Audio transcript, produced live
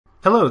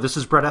Hello, this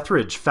is Brett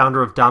Etheridge,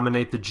 founder of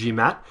Dominate the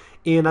GMAT,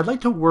 and I'd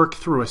like to work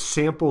through a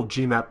sample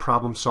GMAT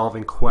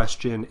problem-solving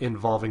question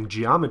involving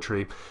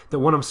geometry that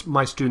one of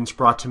my students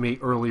brought to me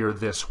earlier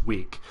this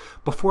week.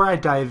 Before I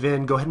dive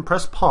in, go ahead and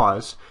press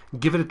pause,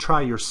 give it a try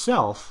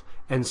yourself,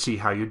 and see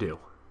how you do.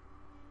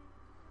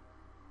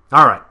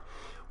 All right.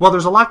 Well,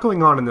 there's a lot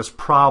going on in this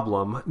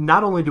problem.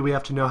 Not only do we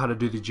have to know how to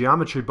do the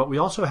geometry, but we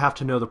also have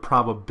to know the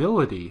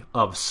probability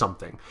of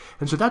something.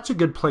 And so that's a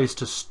good place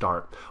to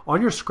start.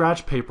 On your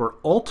scratch paper,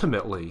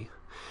 ultimately,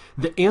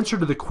 the answer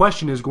to the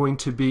question is going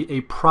to be a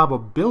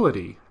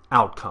probability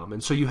outcome.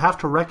 And so you have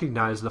to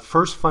recognize the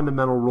first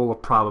fundamental rule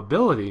of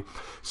probability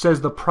says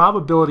the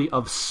probability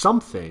of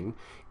something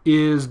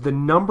is the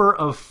number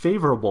of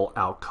favorable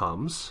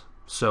outcomes,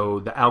 so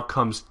the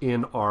outcomes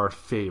in our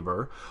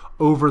favor,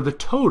 over the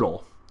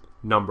total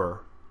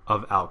number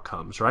of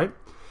outcomes, right?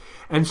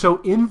 And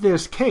so in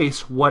this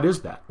case, what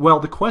is that? Well,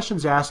 the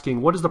question's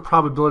asking what is the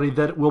probability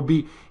that it will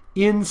be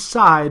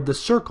inside the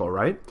circle,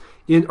 right?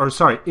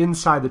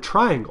 Inside the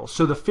triangle.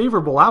 So the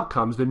favorable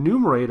outcomes, the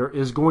numerator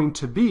is going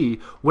to be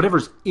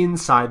whatever's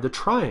inside the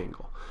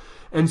triangle.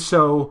 And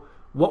so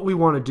what we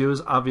want to do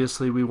is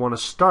obviously we want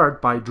to start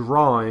by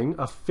drawing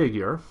a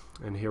figure.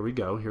 And here we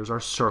go. Here's our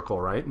circle,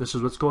 right? And this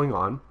is what's going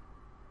on.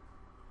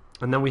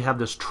 And then we have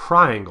this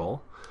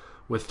triangle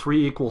with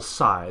three equal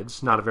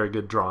sides. Not a very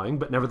good drawing,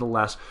 but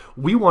nevertheless,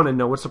 we want to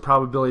know what's the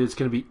probability it's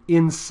going to be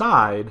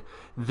inside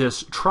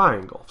this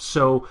triangle.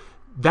 So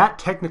that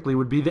technically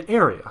would be the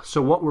area.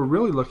 So what we're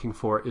really looking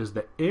for is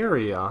the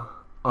area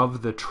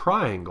of the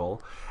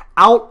triangle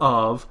out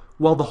of,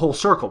 well, the whole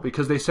circle,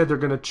 because they said they're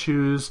going to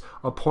choose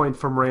a point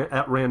from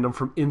at random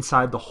from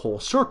inside the whole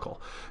circle.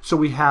 So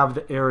we have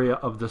the area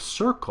of the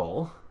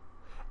circle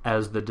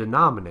as the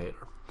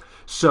denominator.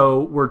 So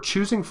we're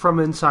choosing from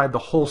inside the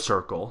whole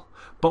circle,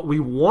 but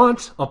we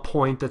want a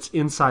point that's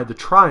inside the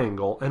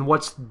triangle, and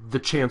what's the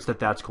chance that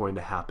that's going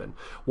to happen?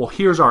 Well,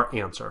 here's our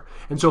answer.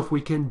 And so if we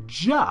can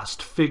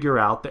just figure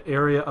out the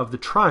area of the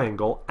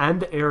triangle and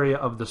the area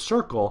of the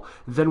circle,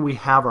 then we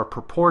have our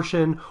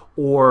proportion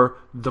or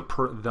the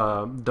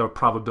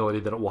probability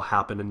that it will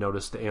happen. And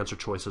notice the answer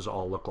choices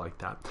all look like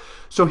that.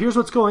 So here's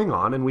what's going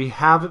on, and we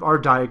have our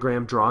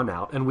diagram drawn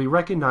out, and we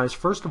recognize,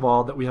 first of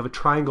all, that we have a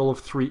triangle of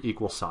three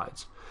equal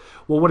sides.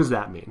 Well, what does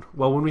that mean?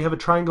 Well, when we have a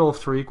triangle of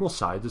three equal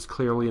sides, it's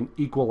clearly an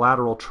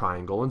equilateral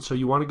triangle, and so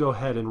you want to go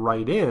ahead and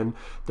write in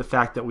the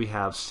fact that we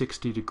have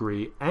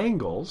 60-degree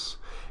angles,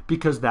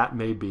 because that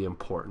may be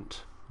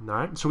important. All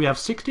right, so we have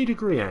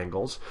 60-degree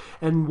angles,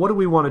 and what do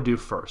we want to do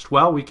first?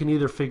 Well, we can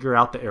either figure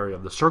out the area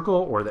of the circle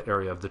or the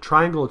area of the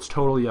triangle. It's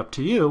totally up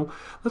to you.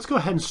 Let's go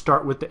ahead and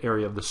start with the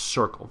area of the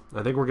circle.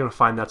 I think we're going to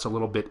find that's a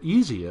little bit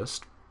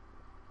easiest.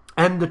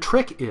 And the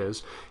trick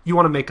is you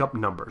want to make up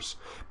numbers,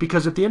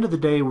 because at the end of the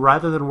day,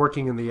 rather than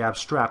working in the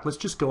abstract, let's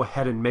just go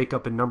ahead and make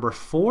up a number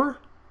for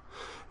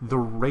the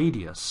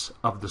radius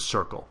of the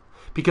circle.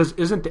 Because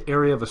isn't the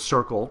area of a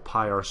circle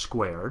pi r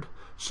squared?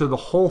 So the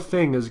whole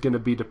thing is going to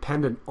be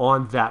dependent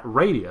on that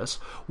radius.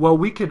 Well,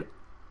 we could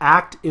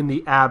act in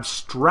the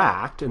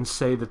abstract and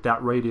say that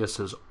that radius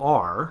is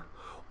r,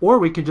 or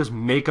we can just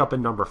make up a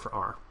number for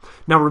r.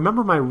 Now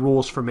remember my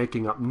rules for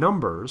making up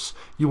numbers.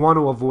 You want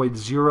to avoid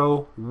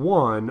 0,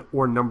 1,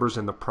 or numbers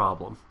in the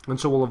problem. And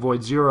so we'll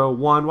avoid 0,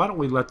 1. Why don't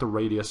we let the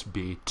radius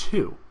be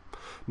 2?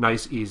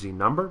 Nice, easy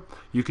number.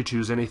 You could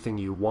choose anything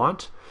you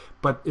want.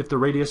 But if the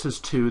radius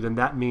is 2, then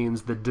that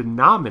means the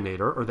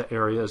denominator, or the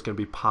area, is going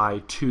to be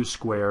pi 2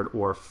 squared,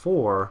 or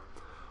 4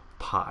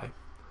 pi.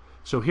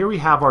 So here we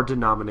have our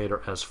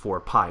denominator as 4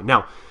 pi.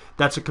 Now,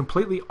 that's a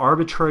completely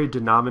arbitrary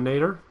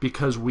denominator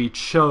because we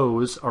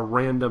chose a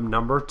random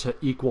number to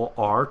equal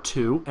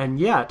r2, and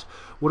yet,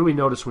 what do we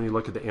notice when you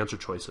look at the answer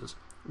choices?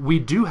 We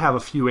do have a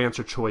few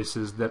answer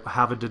choices that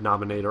have a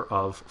denominator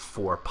of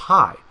 4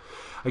 pi.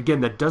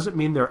 Again, that doesn't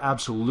mean they're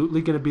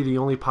absolutely going to be the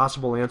only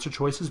possible answer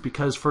choices,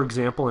 because, for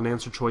example, in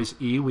answer choice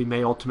E, we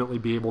may ultimately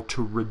be able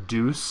to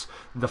reduce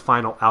the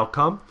final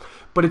outcome,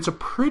 but it's a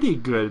pretty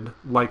good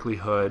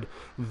likelihood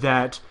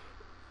that,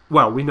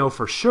 well, we know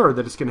for sure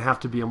that it's going to have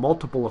to be a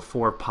multiple of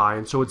 4 pi,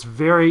 and so it's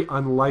very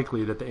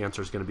unlikely that the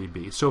answer is going to be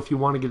B. So if you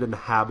want to get in the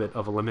habit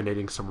of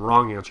eliminating some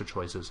wrong answer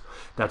choices,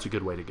 that's a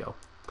good way to go.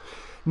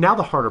 Now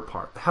the harder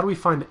part. How do we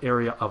find the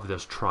area of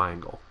this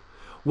triangle?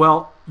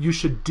 Well, you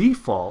should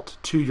default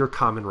to your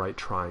common right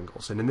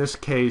triangles. And in this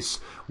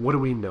case, what do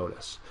we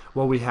notice?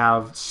 Well, we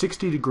have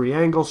 60-degree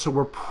angles, so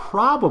we're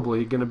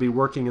probably going to be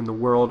working in the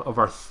world of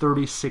our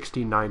 30,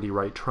 60, 90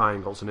 right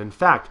triangles. And in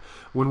fact,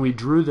 when we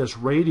drew this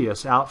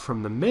radius out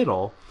from the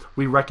middle,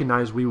 we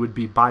recognize we would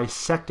be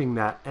bisecting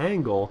that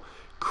angle,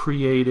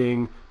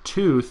 creating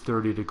two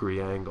 30-degree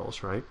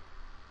angles, right?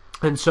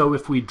 And so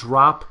if we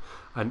drop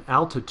an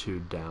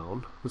altitude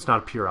down, it's not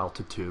a pure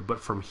altitude, but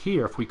from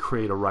here, if we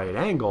create a right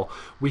angle,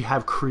 we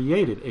have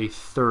created a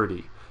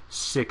 30,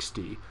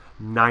 60,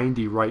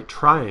 90 right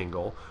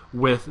triangle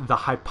with the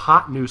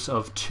hypotenuse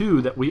of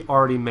 2 that we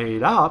already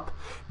made up.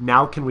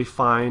 Now can we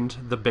find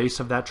the base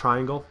of that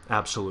triangle?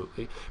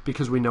 Absolutely,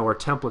 because we know our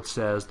template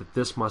says that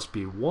this must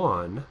be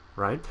 1,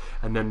 right?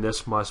 And then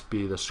this must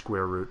be the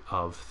square root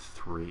of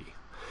 3.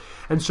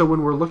 And so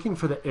when we're looking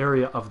for the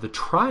area of the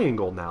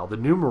triangle now, the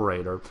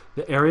numerator,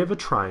 the area of a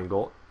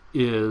triangle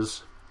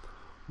is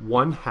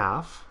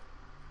 1/2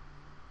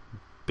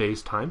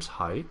 base times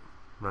height,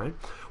 right?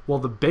 Well,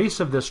 the base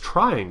of this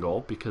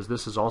triangle, because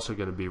this is also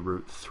going to be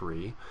root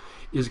 3,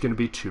 is going to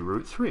be 2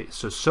 root 3.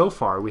 So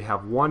far we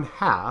have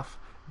 1/2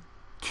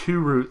 2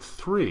 root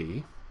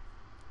 3,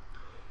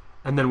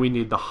 and then we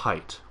need the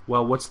height.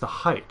 Well, what's the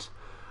height?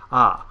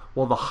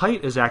 Well, the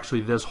height is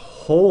actually this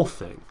whole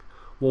thing.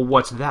 Well,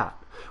 what's that?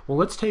 Well,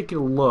 let's take a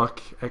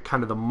look at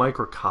kind of the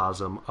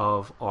microcosm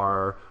of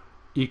our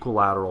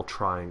equilateral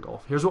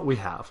triangle. Here's what we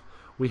have.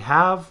 We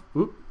have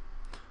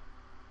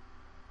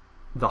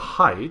the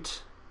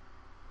height,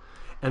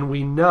 and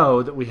we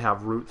know that we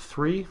have root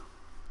 3,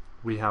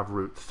 we have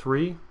root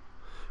 3,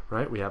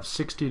 right? We have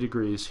 60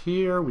 degrees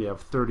here, we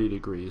have 30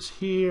 degrees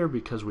here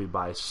because we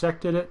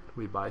bisected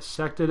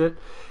it,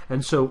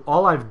 and so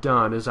all I've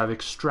done is I've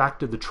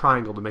extracted the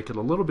triangle to make it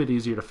a little bit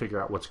easier to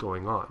figure out what's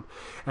going on.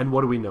 And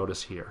what do we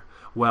notice here?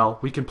 Well,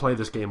 we can play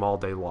this game all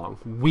day long.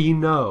 We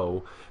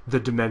know the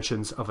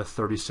dimensions of a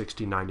 30,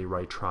 60, 90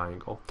 right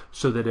triangle,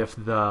 so that if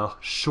the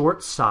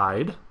short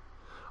side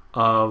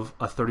of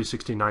a 30,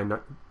 60, 90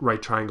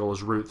 right triangle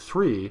is root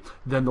 3,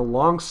 then the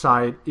long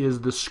side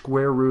is the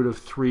square root of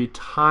 3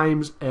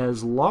 times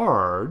as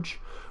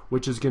large,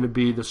 which is going to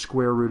be the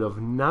square root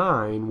of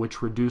 9,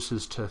 which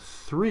reduces to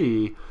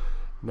 3.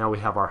 Now we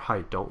have our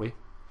height, don't we?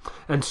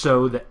 And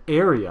so the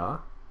area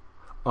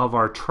of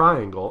our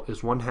triangle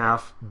is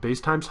 1/2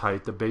 base times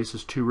height. The base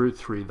is 2 root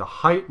 3. The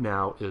height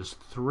now is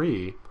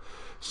 3,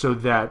 so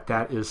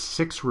that is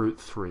 6 root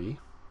 3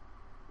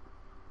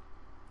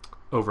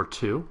 over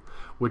 2,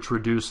 which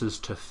reduces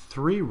to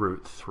 3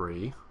 root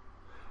 3,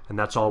 and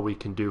that's all we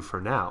can do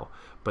for now.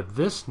 But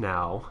this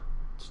now,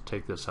 let's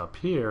take this up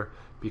here,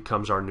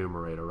 becomes our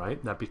numerator,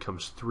 right? That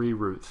becomes 3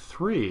 root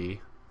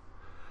 3,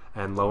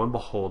 and lo and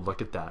behold,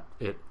 look at that.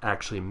 It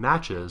actually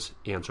matches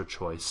answer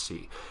choice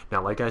C.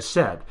 Now, like I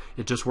said,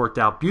 it just worked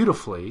out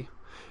beautifully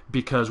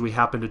because we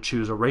happened to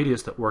choose a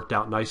radius that worked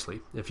out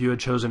nicely. If you had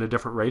chosen a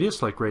different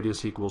radius, like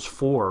radius equals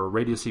 4 or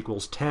radius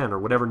equals 10 or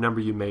whatever number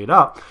you made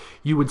up,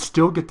 you would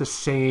still get the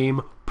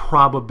same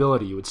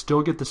probability. You would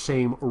still get the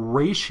same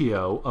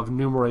ratio of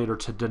numerator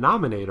to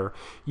denominator.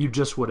 You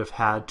just would have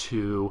had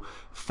to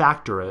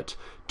factor it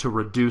to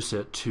reduce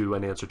it to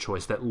an answer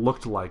choice that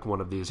looked like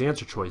one of these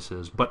answer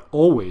choices, but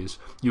always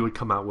you would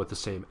come out with the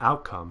same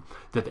outcome,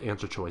 that the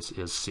answer choice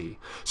is C.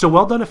 So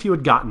well done if you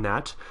had gotten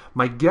that.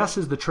 My guess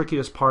is the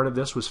trickiest part of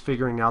this was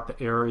figuring out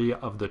the area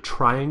of the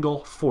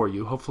triangle for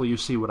you. Hopefully you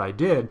see what I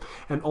did,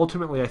 and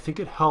ultimately I think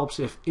it helps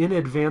if in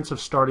advance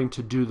of starting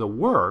to do the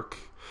work,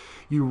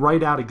 you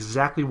write out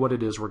exactly what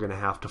it is we're going to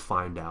have to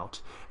find out.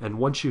 And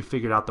once you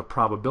figured out the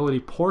probability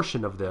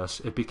portion of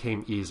this, it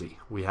became easy.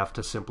 We have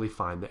to simply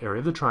find the area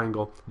of the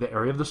triangle, the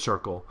area of the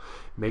circle,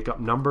 make up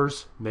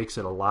numbers, makes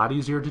it a lot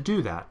easier to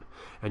do that,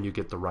 and you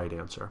get the right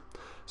answer.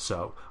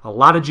 So a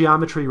lot of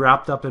geometry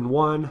wrapped up in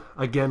one.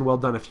 Again, well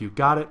done if you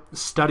got it.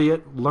 Study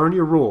it, learn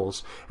your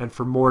rules, and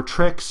for more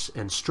tricks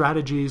and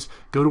strategies,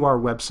 go to our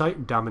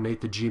website,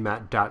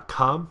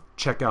 dominatethegmat.com.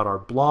 Check out our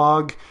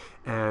blog,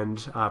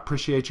 and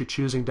appreciate you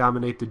choosing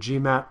Dominate the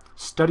GMAT.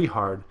 Study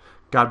hard.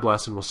 God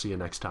bless, and we'll see you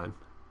next time.